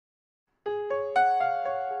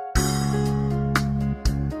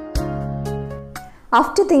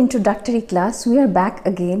After the introductory class, we are back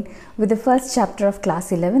again with the first chapter of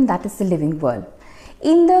class 11, that is the living world.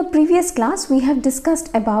 In the previous class, we have discussed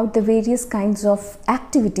about the various kinds of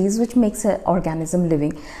activities which makes an organism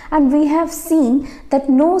living, and we have seen that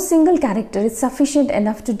no single character is sufficient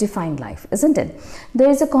enough to define life, isn't it? There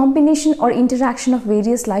is a combination or interaction of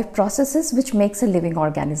various life processes which makes a living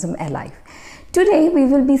organism alive. Today, we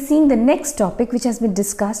will be seeing the next topic which has been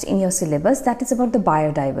discussed in your syllabus, that is about the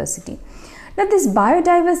biodiversity. Now, this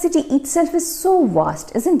biodiversity itself is so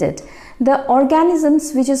vast, isn't it? The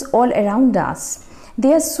organisms which is all around us,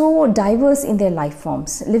 they are so diverse in their life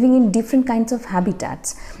forms, living in different kinds of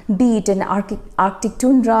habitats, be it an Arctic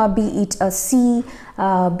tundra, be it a sea,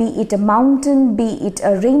 be it a mountain, be it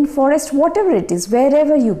a rainforest, whatever it is,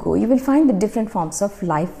 wherever you go, you will find the different forms of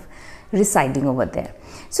life residing over there.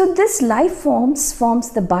 So this life forms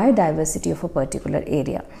the biodiversity of a particular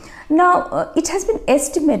area. Now, it has been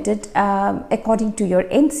estimated according to your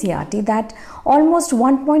NCERT that almost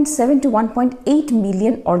 1.7 to 1.8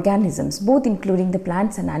 million organisms, both including the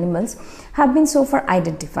plants and animals, have been so far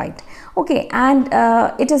identified. Okay, and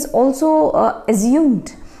it is also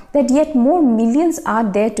assumed that yet more millions are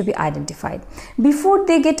there to be identified. Before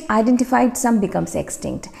they get identified, some becomes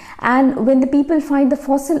extinct. And when the people find the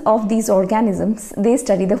fossil of these organisms, they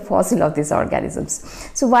study the fossil of these organisms.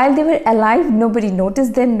 So while they were alive, nobody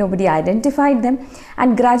noticed them, nobody identified them,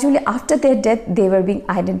 and gradually after their death, they were being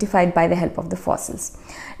identified by the help of the fossils.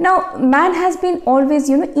 Now, man has been always,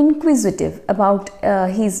 inquisitive about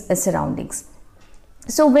his surroundings.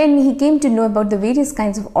 So when he came to know about the various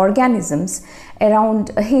kinds of organisms around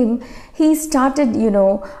him, he started,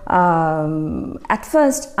 at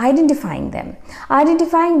first identifying them.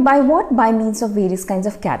 Identifying by what? By means of various kinds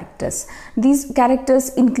of characters. These characters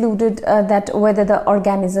included that whether the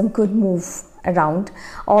organism could move around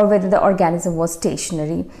or whether the organism was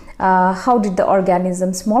stationary, how did the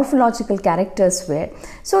organism's morphological characters were.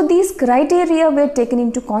 So these criteria were taken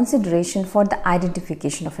into consideration for the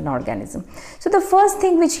identification of an organism. So the first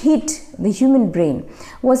thing which hit the human brain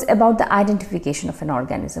was about the identification of an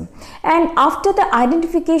organism. And after the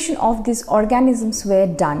identification of these organisms were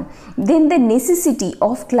done, then the necessity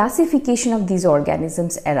of classification of these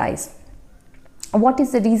organisms arise. What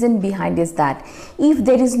is the reason behind is that if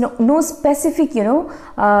there is no specific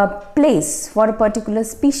place for a particular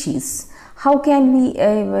species, how can we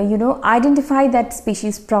identify that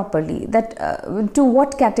species properly, that to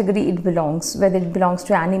what category it belongs, whether it belongs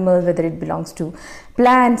to animal, whether it belongs to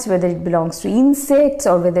plants, whether it belongs to insects,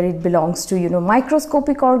 or whether it belongs to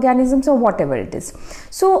microscopic organisms, or whatever it is.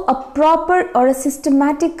 So a proper or a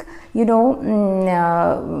systematic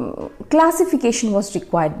classification was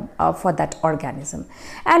required for that organism.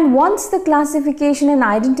 And once the classification and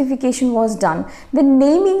identification was done, the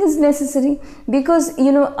naming is necessary, because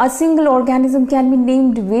a single organism can be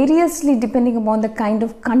named variously depending upon the kind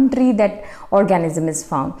of country that organism is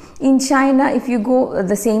found. In China, if you go,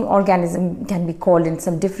 the same organism can be called in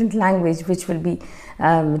some different language which will be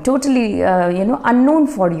totally unknown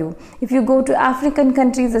for you. If you go to African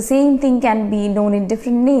countries, the same thing can be known in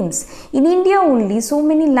different names. In India only, so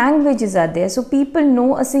many languages are there, so people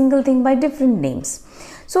know a single thing by different names.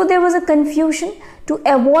 So there was a confusion. To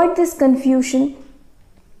avoid this confusion,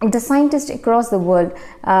 the scientists across the world,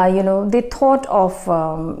 they thought of,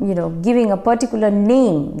 giving a particular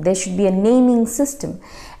name. There should be a naming system.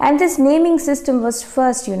 And this naming system was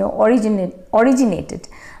first, originated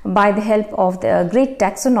by the help of the great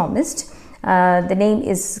taxonomist. The name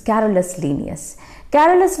is Carolus Linnaeus.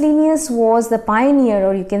 Carolus Linnaeus was the pioneer,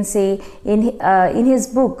 or you can say in his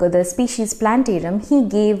book, The Species Plantarum, he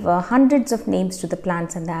gave hundreds of names to the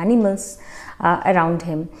plants and the animals around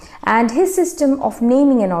him. And his system of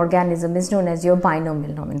naming an organism is known as your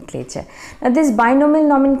binomial nomenclature. Now, this binomial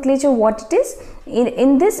nomenclature, what it is?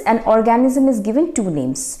 In this, an organism is given two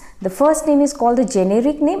names. The first name is called the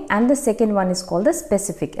generic name, and the second one is called the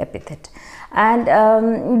specific epithet.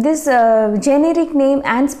 And this generic name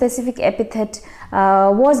and specific epithet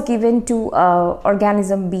was given to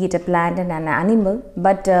organism, be it a plant and an animal.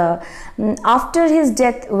 But after his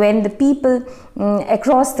death, when the people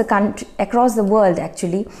across the country, across the world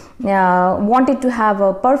actually wanted to have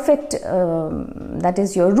a perfect, that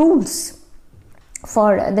is your rules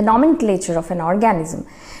for the nomenclature of an organism,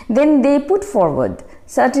 then they put forward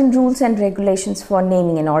certain rules and regulations for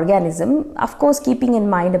naming an organism, of course keeping in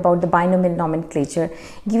mind about the binomial nomenclature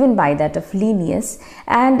given by that of Linnaeus.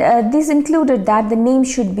 And this included that the name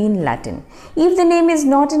should be in Latin. If the name is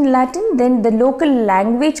not in Latin, then the local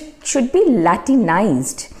language should be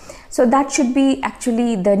Latinized. So that should be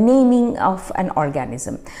actually the naming of an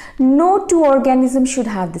organism. No two organisms should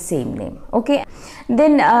have the same name. Okay,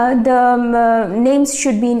 then the names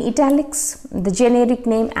should be in italics. The generic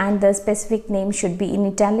name and the specific name should be in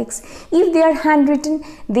italics. If they are handwritten,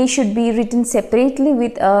 they should be written separately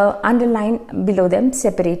with underline below them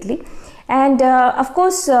separately. And of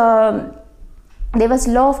course, there was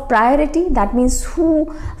law of priority. That means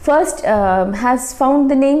who first has found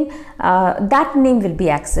the name, that name will be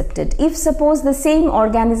accepted. If suppose the same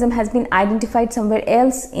organism has been identified somewhere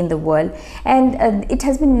else in the world and it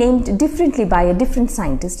has been named differently by a different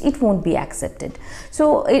scientist, it won't be accepted.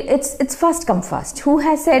 So it's first come first. Who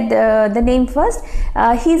has said the name first,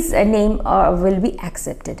 his name will be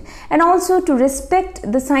accepted. And also, to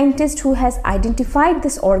respect the scientist who has identified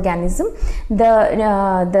this organism,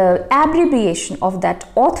 the abbreviation of that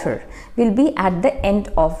author will be at the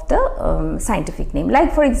end of the scientific name.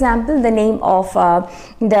 Like for example, the name of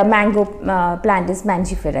the mango plant is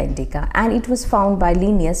Mangifera indica, and it was found by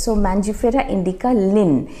Linnaeus. So Mangifera indica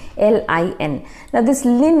Linn, L-I-N. Now this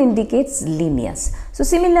Linn indicates Linnaeus. So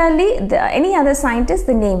similarly, any other scientist,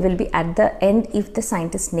 the name will be at the end if the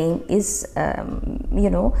scientist's name is, we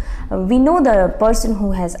know the person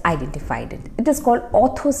who has identified it. It is called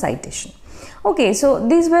authocitation. Okay, so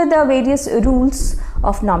these were the various rules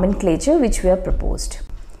of nomenclature which were proposed.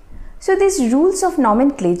 So these rules of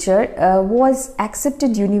nomenclature was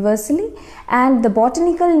accepted universally, and the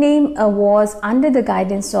botanical name was under the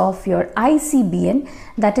guidance of your ICBN,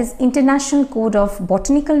 that is International Code of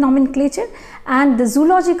Botanical Nomenclature, and the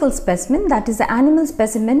zoological specimen, that is the animal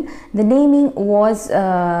specimen, the naming was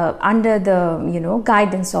under the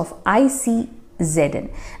guidance of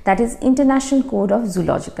ICZN, that is International Code of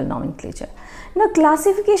Zoological Nomenclature. Now,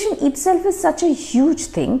 classification itself is such a huge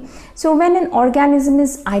thing. So when an organism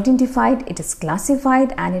is identified, it is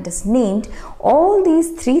classified and it is named, all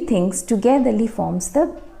these three things togetherly forms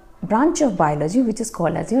the branch of biology which is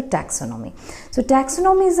called as your taxonomy. So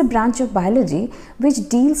taxonomy is a branch of biology which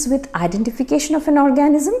deals with identification of an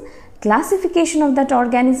organism, classification of that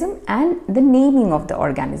organism, and the naming of the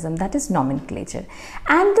organism, that is nomenclature,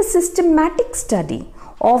 and the systematic study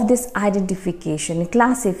of this identification,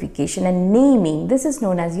 classification and naming. This is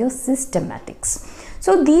known as your systematics.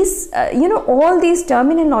 So these, all these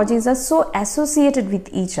terminologies are so associated with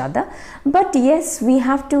each other, but yes, we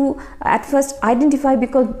have to at first identify,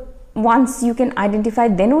 because once you can identify,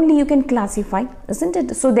 then only you can classify, isn't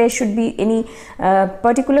it? So there should be any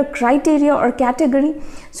particular criteria or category.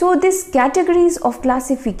 So these categories of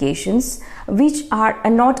classifications, which are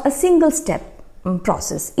not a single step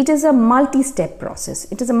process, it is a multi-step process.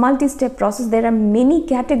 There are many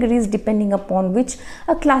categories depending upon which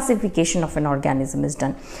a classification of an organism is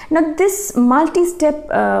done. Now this multi-step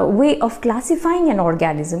way of classifying an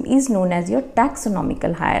organism is known as your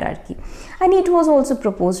taxonomical hierarchy, and it was also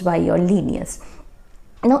proposed by your Linnaeus.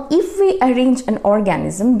 Now, if we arrange an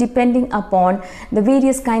organism depending upon the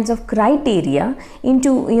various kinds of criteria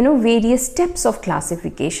into various steps of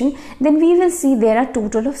classification, then we will see there are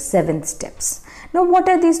total of 7 steps. Now, what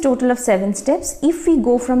are these total of 7 steps? If we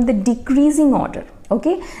go from the decreasing order,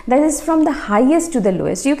 okay, that is from the highest to the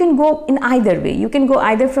lowest. You can go in either way. You can go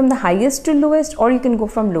either from the highest to lowest, or you can go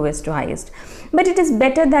from lowest to highest. But it is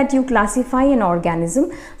better that you classify an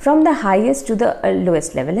organism from the highest to the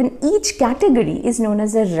lowest level, and each category is known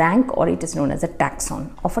as a rank, or it is known as a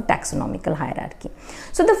taxon of a taxonomical hierarchy.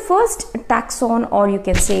 So the first taxon, or you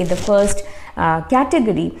can say the first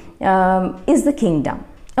category, is the kingdom.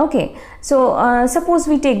 Okay, so suppose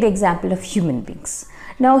we take the example of human beings.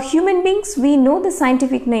 Now, human beings, we know the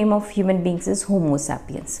scientific name of human beings is Homo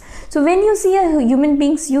sapiens. So when you see a human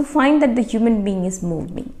beings, you find that the human being is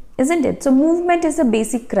moving, isn't it? So movement is a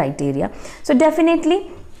basic criteria. So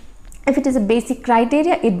definitely, if it is a basic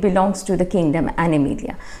criteria, it belongs to the kingdom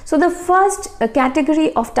Animalia. So the first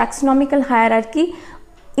category of taxonomical hierarchy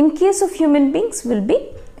in case of human beings will be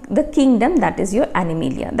the kingdom, that is your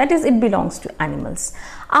Animalia, that is, it belongs to animals.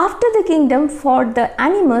 After the kingdom, for the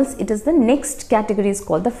animals, it is the next category is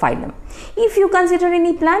called the phylum. If you consider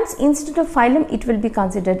any plants, instead of phylum, it will be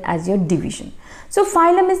considered as your division. So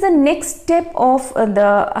phylum is the next step of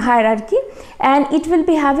the hierarchy, and it will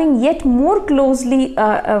be having yet more closely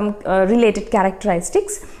related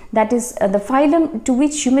characteristics. That is, the phylum to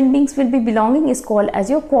which human beings will be belonging is called as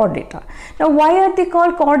your chordata. Now, why are they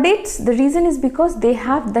called chordates? The reason is because they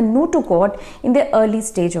have the notochord in the early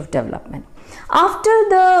stage of development. After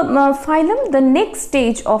the phylum, the next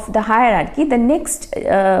stage of the hierarchy, the next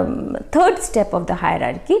third step of the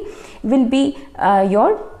hierarchy will be that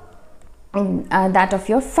of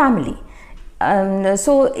your family.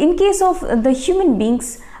 So in case of the human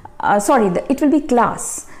beings, it will be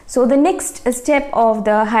class. So the next step of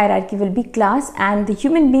the hierarchy will be class, and the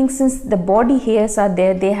human beings, since the body hairs are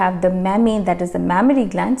there, they have the mammae, that is the mammary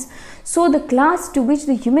glands. So the class to which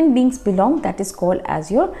the human beings belong, that is called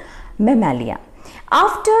as your mammalia.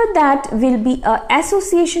 After that will be an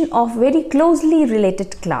association of very closely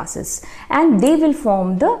related classes, and they will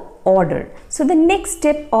form the order. So the next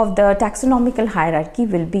step of the taxonomical hierarchy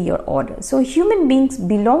will be your order. So human beings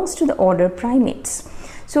belongs to the order primates.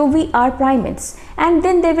 So we are primates, and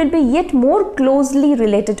then there will be yet more closely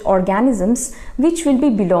related organisms which will be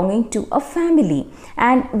belonging to a family,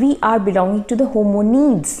 and we are belonging to the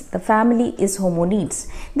hominids. The family is hominids.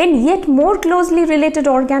 Then yet more closely related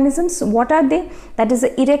organisms, what are they? That is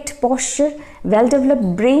the erect posture, well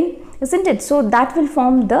developed brain, isn't it? So that will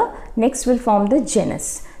form the next will form the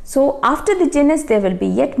genus. So after the genus, there will be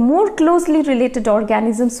yet more closely related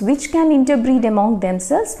organisms which can interbreed among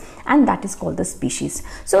themselves, and that is called the species.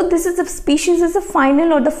 So this is the species is the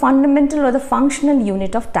final or the fundamental or the functional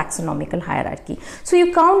unit of taxonomical hierarchy. So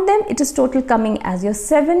you count them, it is total coming as your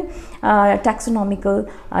 7 taxonomical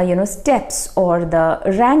steps or the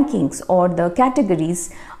rankings or the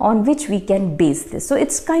categories on which we can base this. So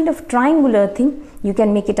it's kind of triangular thing. You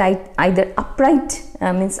can make it either upright,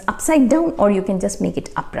 means upside down, or you can just make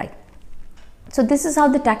it upright. So this is how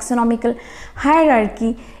the taxonomical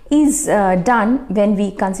hierarchy is done when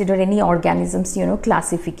we consider any organisms,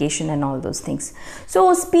 classification and all those things.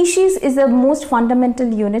 So species is the most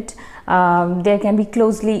fundamental unit. There can be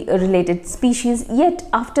closely related species, yet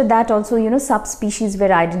after that also subspecies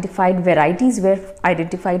were identified, varieties were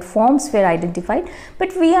identified, forms were identified,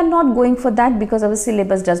 but we are not going for that because our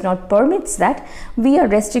syllabus does not permits that. We are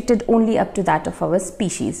restricted only up to that of our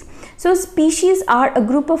species. So species are a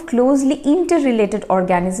group of closely interrelated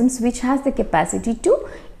organisms which has the capacity to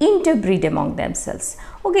interbreed among themselves.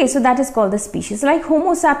 Okay, so that is called the species. Like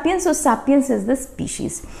Homo sapiens, so sapiens is the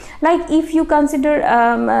species. Like if you consider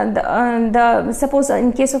suppose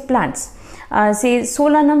in case of plants, say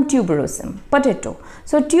Solanum tuberosum, potato.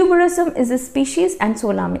 So tuberosum is a species and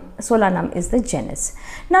Solanum is the genus.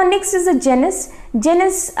 Now next is the genus.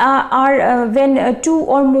 Genus are when 2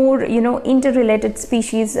 or more interrelated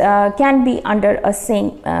species can be under a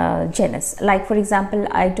same genus. Like for example,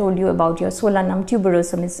 I told you about your Solanum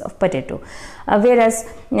tuberosum is of potato, whereas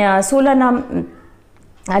Solanum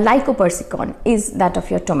Lycopersicon is that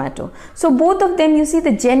of your tomato. So both of them, you see,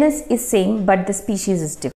 the genus is same but the species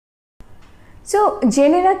is different. So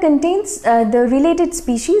genera contains the related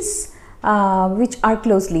species which are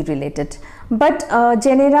closely related, but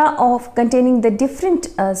genera of containing the different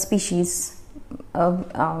species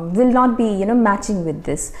will not be matching with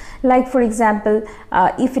this. Like for example,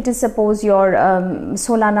 if it is suppose your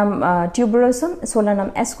Solanum tuberosum,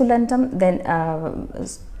 Solanum esculentum, then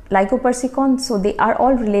Lycopersicon, so they are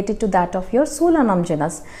all related to that of your Solanum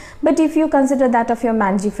genus. But if you consider that of your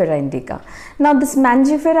Mangifera indica, now this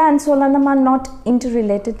Mangifera and Solanum are not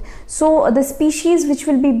interrelated, so the species which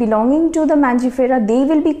will be belonging to the Mangifera, they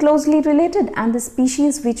will be closely related, and the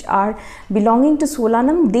species which are belonging to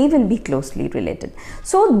Solanum, they will be closely related.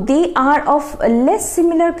 So they are of less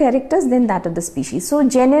similar characters than that of the species. So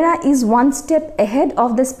genera is one step ahead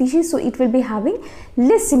of the species, so it will be having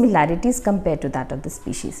less similarities compared to that of the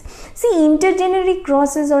species. See, intergeneric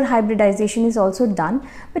crosses or hybridization is also done,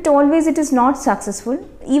 but always it is not successful.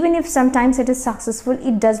 Even if sometimes it is successful,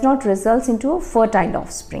 it does not result into a fertile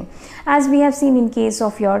offspring, as we have seen in case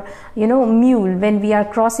of your mule. When we are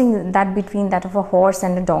crossing that between that of a horse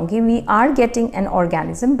and a donkey, we are getting an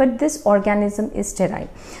organism, but this organism is sterile.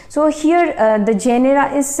 So here the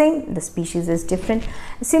genera is same, the species is different.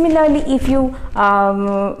 Similarly, if you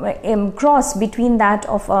cross between that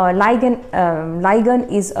of a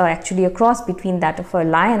ligon is actually a cross between that of a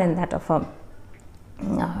lion and that of a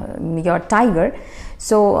your tiger.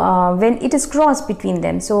 So when it is crossed between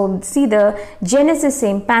them, so see, the genus is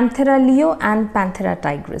same, Panthera leo and Panthera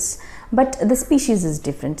tigris, but the species is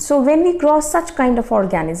different. So when we cross such kind of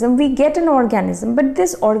organism, we get an organism, but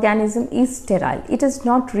this organism is sterile. It is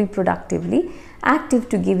not reproductively active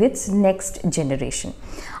to give its next generation.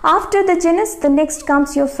 After the genus, the next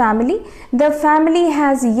comes your family. The family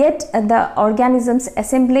has yet the organisms,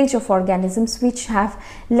 assemblage of organisms which have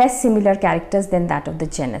less similar characters than that of the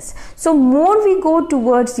genus. So more we go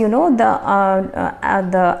towards the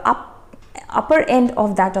upper end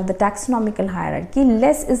of that of the taxonomical hierarchy,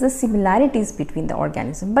 less is the similarities between the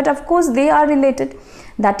organism, but of course they are related.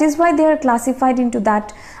 That is why they are classified into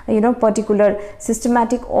that particular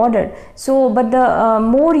systematic order. So but the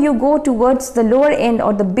more you go towards the lower end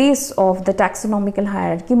or the base of the taxonomical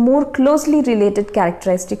hierarchy, more closely related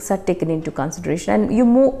characteristics are taken into consideration, and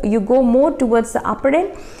you go more towards the upper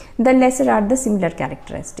end, the lesser are the similar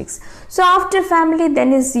characteristics. So after family,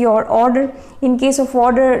 then is your order. In case of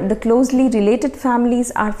order, the closely related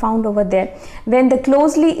families are found over there. When the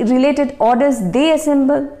closely related orders, they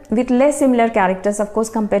assemble with less similar characters, of course,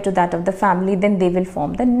 compared to that of the family, then they will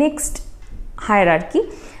form the next hierarchy.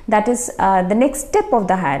 That is the next step of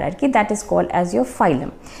the hierarchy, that is called as your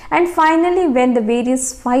phylum. And finally, when the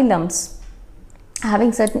various phylums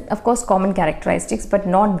having certain, of course, common characteristics but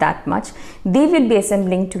not that much, they will be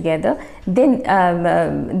assembling together, then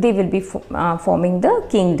they will be forming the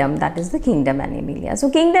kingdom, that is the kingdom Animalia.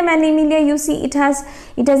 So kingdom Animalia, you see, it has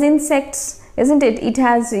insects, isn't it? It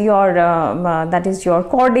has your that is your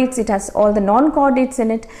chordates, it has all the non-chordates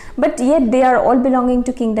in it, but yet they are all belonging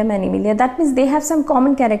to kingdom Animalia. That means they have some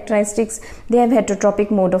common characteristics. They have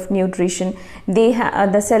heterotrophic mode of nutrition, they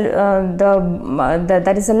have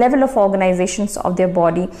that is a level of organizations of their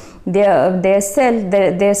body, their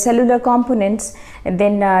cellular components,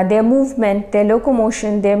 then their movement, their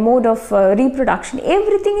locomotion, their mode of reproduction,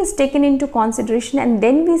 everything is taken into consideration, and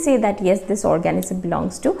then we say that yes, this organism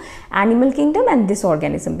belongs to animal kingdom and this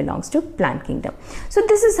organism belongs to plant kingdom. So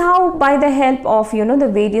this is how, by the help of the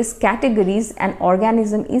various categories, an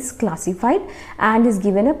organism is classified and is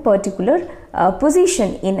given a particular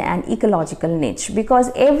position in an ecological niche,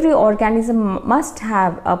 because every organism must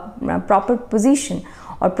have a proper position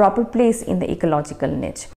or proper place in the ecological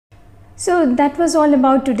niche. So that was all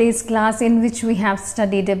about today's class, in which we have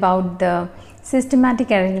studied about the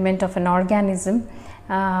systematic arrangement of an organism,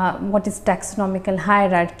 what is taxonomical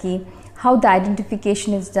hierarchy, how the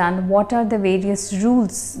identification is done, what are the various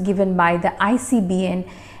rules given by the ICBN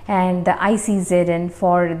and the ICZN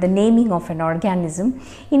for the naming of an organism.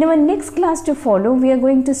 In our next class to follow, we are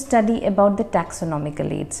going to study about the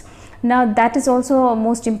taxonomical aids. Now that is also a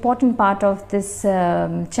most important part of this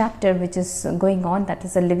chapter which is going on, that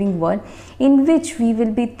is a living word, in which we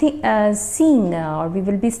will be seeing or we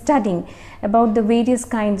will be studying about the various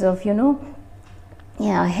kinds of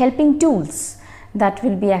helping tools that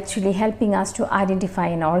will be actually helping us to identify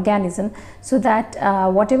an organism, so that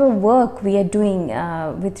whatever work we are doing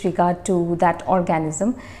with regard to that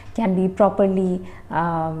organism can be properly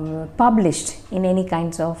published in any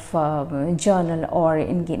kinds of journal or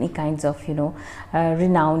in any kinds of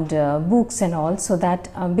renowned books and all, so that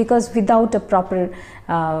because without a proper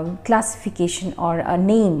classification or a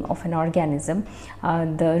name of an organism,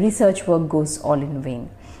 the research work goes all in vain.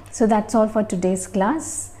 So that's all for today's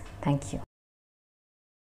class. Thank you.